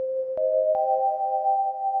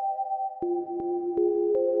Dirty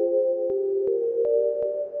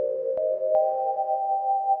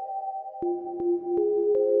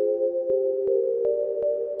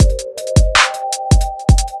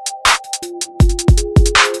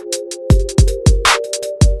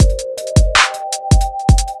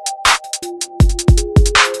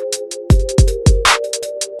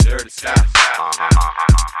South,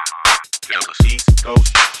 Phillies East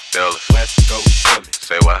Coast, Phillies West Coast, Phillies.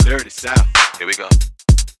 Say what? Dirty South, here we go.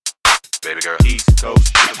 Baby girl, East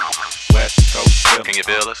Coast, West Coast, Phillies. Can you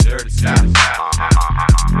feel us? Dirty South,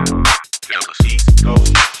 Phillies East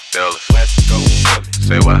Coast, Phillies West Coast, Phillies.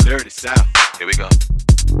 Say what? Dirty South, here we go.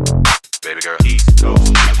 Baby girl, East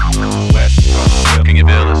Coast, West Coast, Phillies. Can you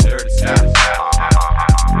feel us? Dirty South,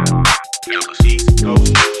 Phillies East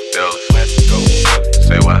Coast, Phillies West Coast, Phillies.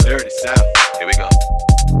 Say what? Dirty South, here we go.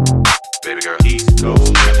 Baby girl, East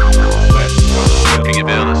Coast, West Coast, Phillies. Can you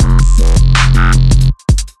feel us?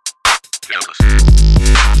 Feel us.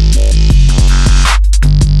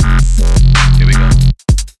 Here we go.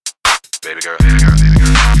 Baby girl, baby girl, baby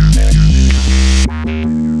girl, baby girl, baby girl.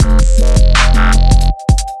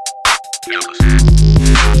 Feel us.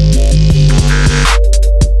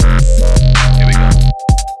 Here we go.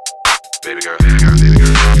 Baby girl, baby girl, baby girl, baby girl, baby girl, baby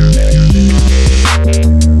girl.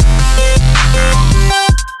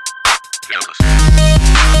 Feel us.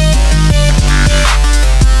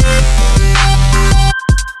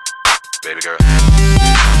 Baby girl.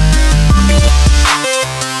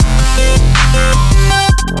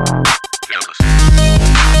 Feel us.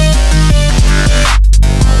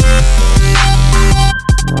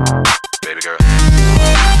 Baby girl.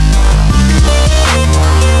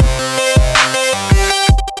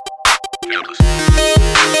 Feel us.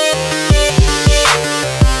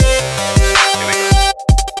 Here we go.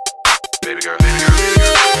 Baby girl, baby girl, baby girl,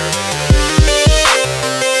 baby girl.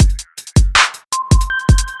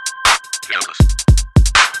 Feel us.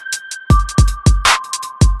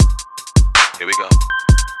 Here we go.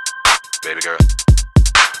 Baby girl.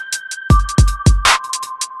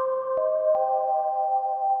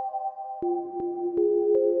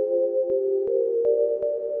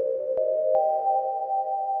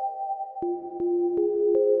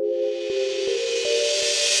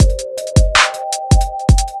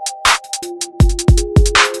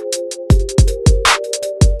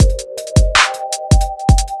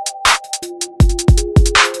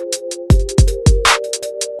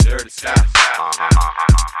 Dirty South,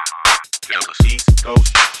 Phillies East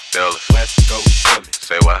Coast, Phillies West Coast, Phillies.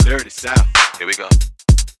 Say what? Dirty South, here we go.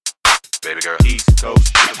 Baby girl, East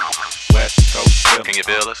Coast, West Coast, Phillies. Can you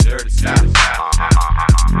feel us? Dirty South,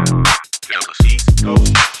 Phillies East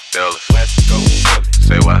Coast, Phillies West Coast, Phillies.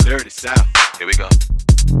 Say what? Dirty South, here we go.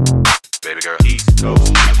 Baby girl, East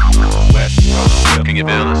Coast, West Coast, Phillies. Can you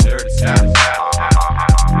feel us? Dirty South,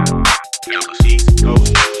 Phillies East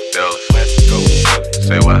Coast, Phillies West Coast, Phillies.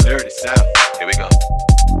 Say what? Dirty South, here we go.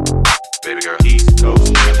 Baby girl, East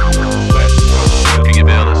Coast, West Coast, Phillies. Can you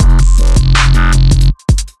feel us?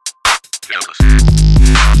 Feel us.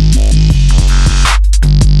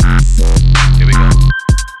 Here we go.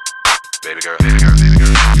 Baby girl, baby girl, baby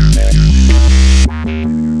girl, baby girl, baby girl, baby girl.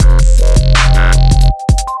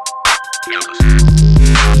 Feel us.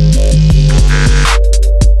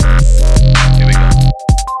 Here we go.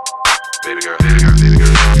 Baby girl, baby girl, baby girl, baby girl, baby girl, baby girl.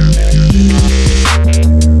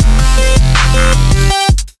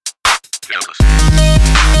 Feel us.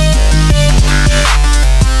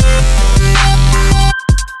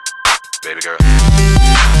 Baby girl.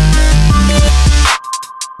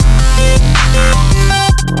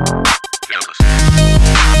 Feel us.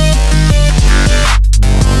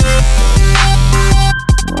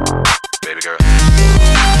 Baby girl.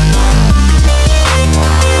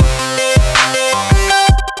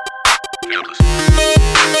 Feel us. Here we go.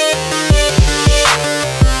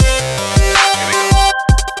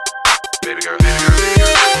 Baby girl, baby girl, baby girl, baby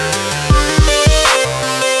girl.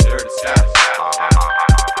 Dirty South,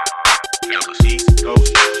 Phillies East Coast,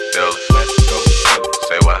 Phillies West Coast, Phillies.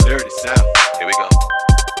 Say what? Dirty South, here we go.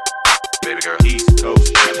 Baby girl, East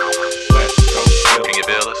Coast, West Coast, Phillies. Can you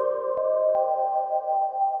feel us?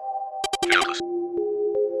 Feel us.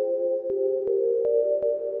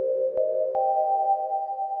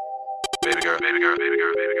 Baby girl, baby girl, baby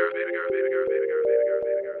girl, baby girl, baby girl, baby girl, baby girl.